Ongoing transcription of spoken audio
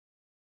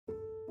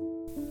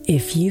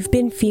If you've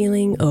been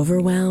feeling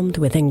overwhelmed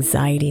with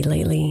anxiety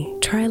lately,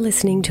 try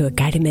listening to a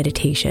guided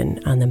meditation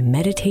on the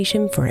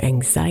Meditation for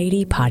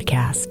Anxiety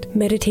podcast.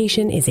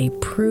 Meditation is a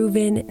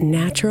proven,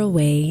 natural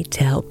way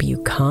to help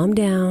you calm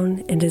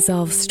down and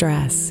dissolve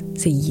stress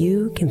so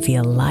you can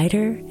feel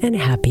lighter and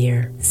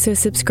happier. So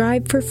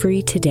subscribe for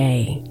free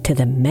today to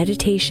the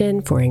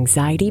Meditation for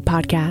Anxiety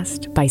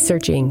podcast by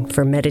searching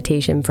for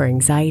Meditation for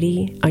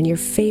Anxiety on your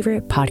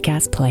favorite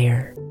podcast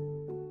player.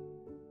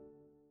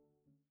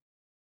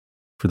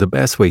 For the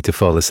best way to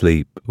fall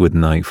asleep with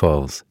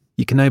Nightfalls,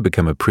 you can now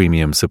become a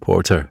premium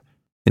supporter.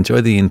 Enjoy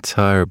the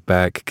entire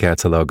back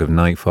catalogue of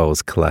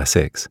Nightfalls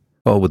classics,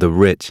 all with a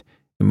rich,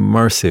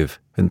 immersive,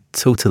 and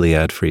totally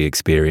ad-free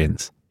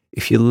experience.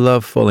 If you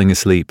love falling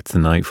asleep to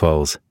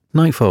Nightfalls,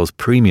 Nightfalls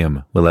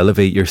Premium will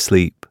elevate your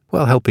sleep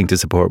while helping to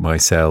support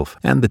myself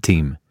and the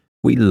team.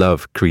 We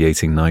love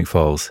creating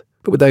Nightfalls,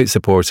 but without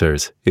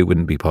supporters, it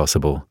wouldn't be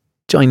possible.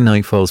 Join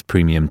Nightfalls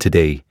Premium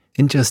today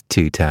in just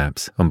 2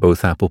 taps on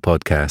both Apple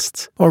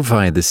Podcasts or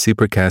via the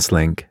Supercast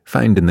link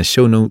found in the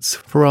show notes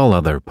for all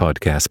other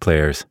podcast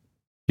players.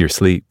 Your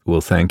sleep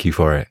will thank you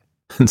for it,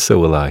 and so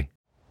will I.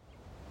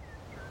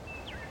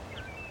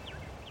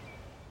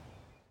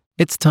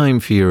 It's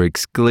time for your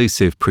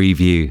exclusive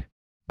preview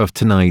of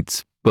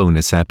tonight's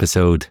bonus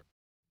episode.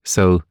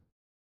 So,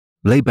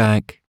 lay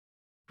back,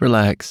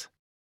 relax,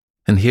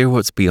 and hear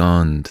what's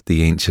beyond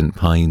the ancient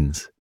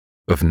pines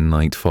of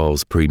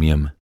Nightfalls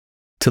Premium.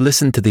 To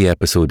listen to the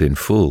episode in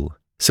full,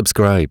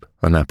 subscribe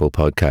on Apple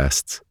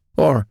Podcasts,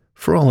 or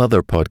for all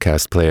other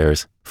podcast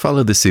players,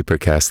 follow the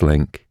Supercast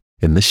link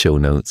in the show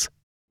notes.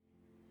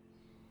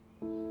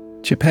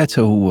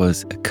 Geppetto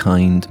was a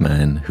kind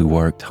man who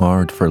worked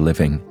hard for a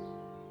living.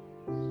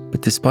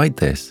 But despite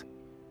this,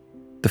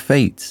 the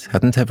fates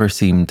hadn't ever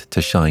seemed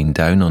to shine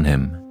down on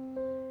him.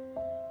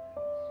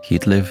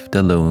 He'd lived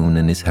alone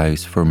in his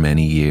house for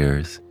many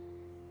years,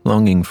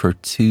 longing for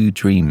 2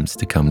 dreams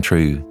to come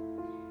true.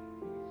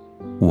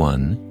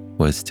 One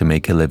was to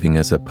make a living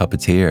as a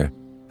puppeteer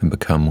and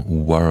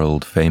become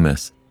world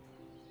famous.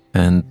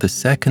 And the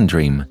second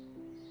dream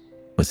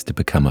was to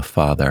become a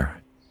father.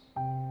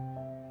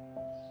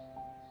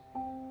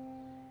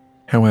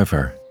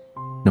 However,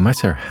 no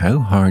matter how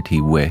hard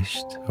he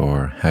wished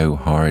or how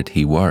hard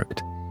he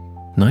worked,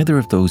 neither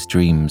of those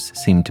dreams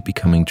seemed to be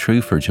coming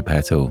true for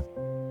Geppetto.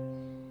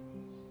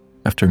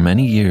 After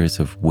many years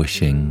of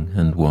wishing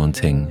and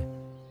wanting,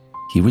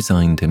 he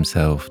resigned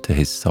himself to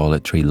his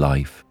solitary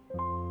life.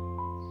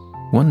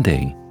 One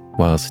day,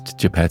 whilst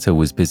Geppetto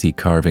was busy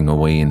carving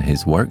away in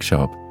his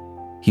workshop,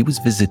 he was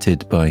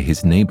visited by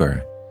his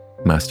neighbour,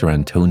 Master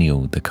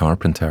Antonio the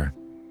carpenter.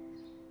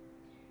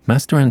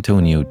 Master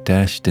Antonio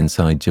dashed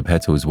inside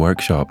Geppetto's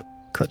workshop,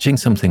 clutching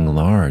something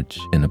large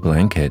in a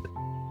blanket.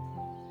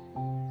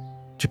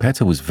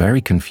 Geppetto was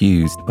very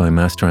confused by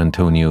Master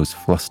Antonio's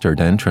flustered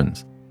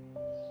entrance.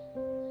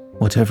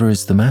 "Whatever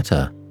is the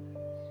matter?"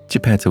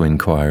 Geppetto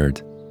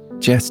inquired,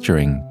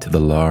 gesturing to the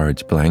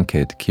large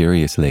blanket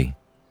curiously.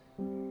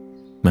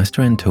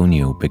 Master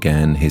Antonio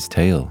began his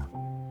tale.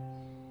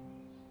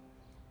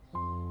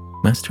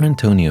 Master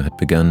Antonio had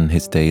begun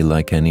his day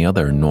like any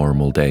other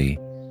normal day.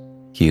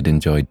 He had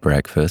enjoyed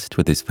breakfast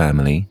with his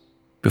family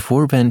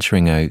before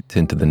venturing out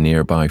into the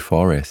nearby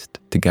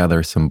forest to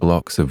gather some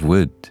blocks of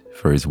wood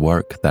for his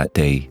work that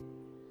day.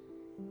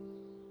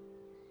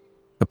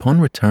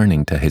 Upon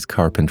returning to his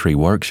carpentry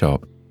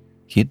workshop,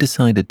 he had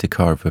decided to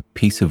carve a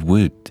piece of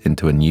wood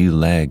into a new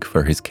leg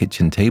for his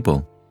kitchen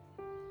table.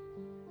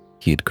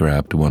 He had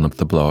grabbed one of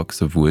the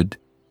blocks of wood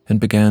and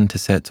began to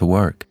set to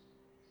work,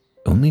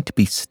 only to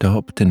be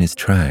stopped in his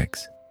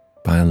tracks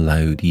by a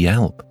loud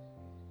yelp.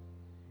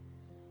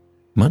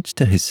 Much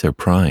to his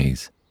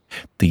surprise,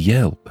 the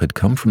yelp had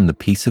come from the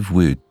piece of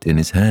wood in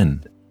his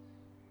hand.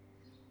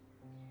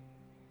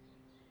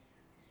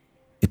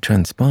 It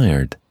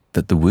transpired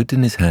that the wood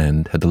in his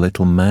hand had a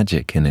little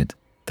magic in it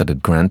that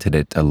had granted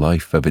it a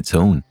life of its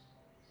own.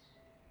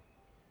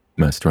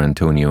 Master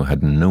Antonio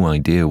had no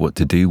idea what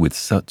to do with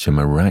such a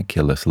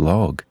miraculous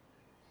log,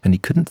 and he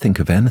couldn't think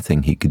of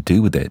anything he could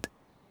do with it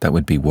that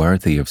would be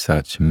worthy of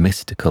such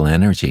mystical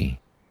energy.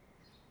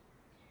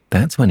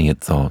 That's when he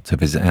had thought of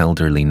his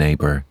elderly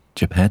neighbour,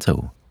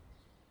 Geppetto.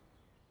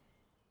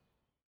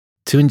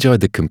 To enjoy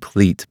the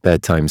complete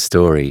bedtime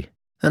story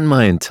and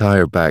my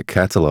entire back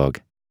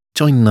catalogue,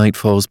 join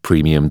Nightfalls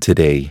Premium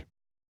today.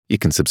 You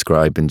can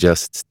subscribe in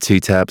just 2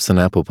 taps on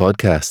Apple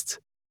Podcasts,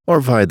 or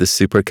via the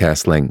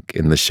Supercast link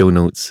in the show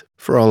notes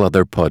for all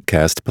other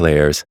podcast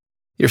players.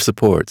 Your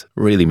support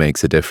really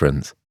makes a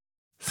difference.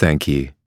 Thank you.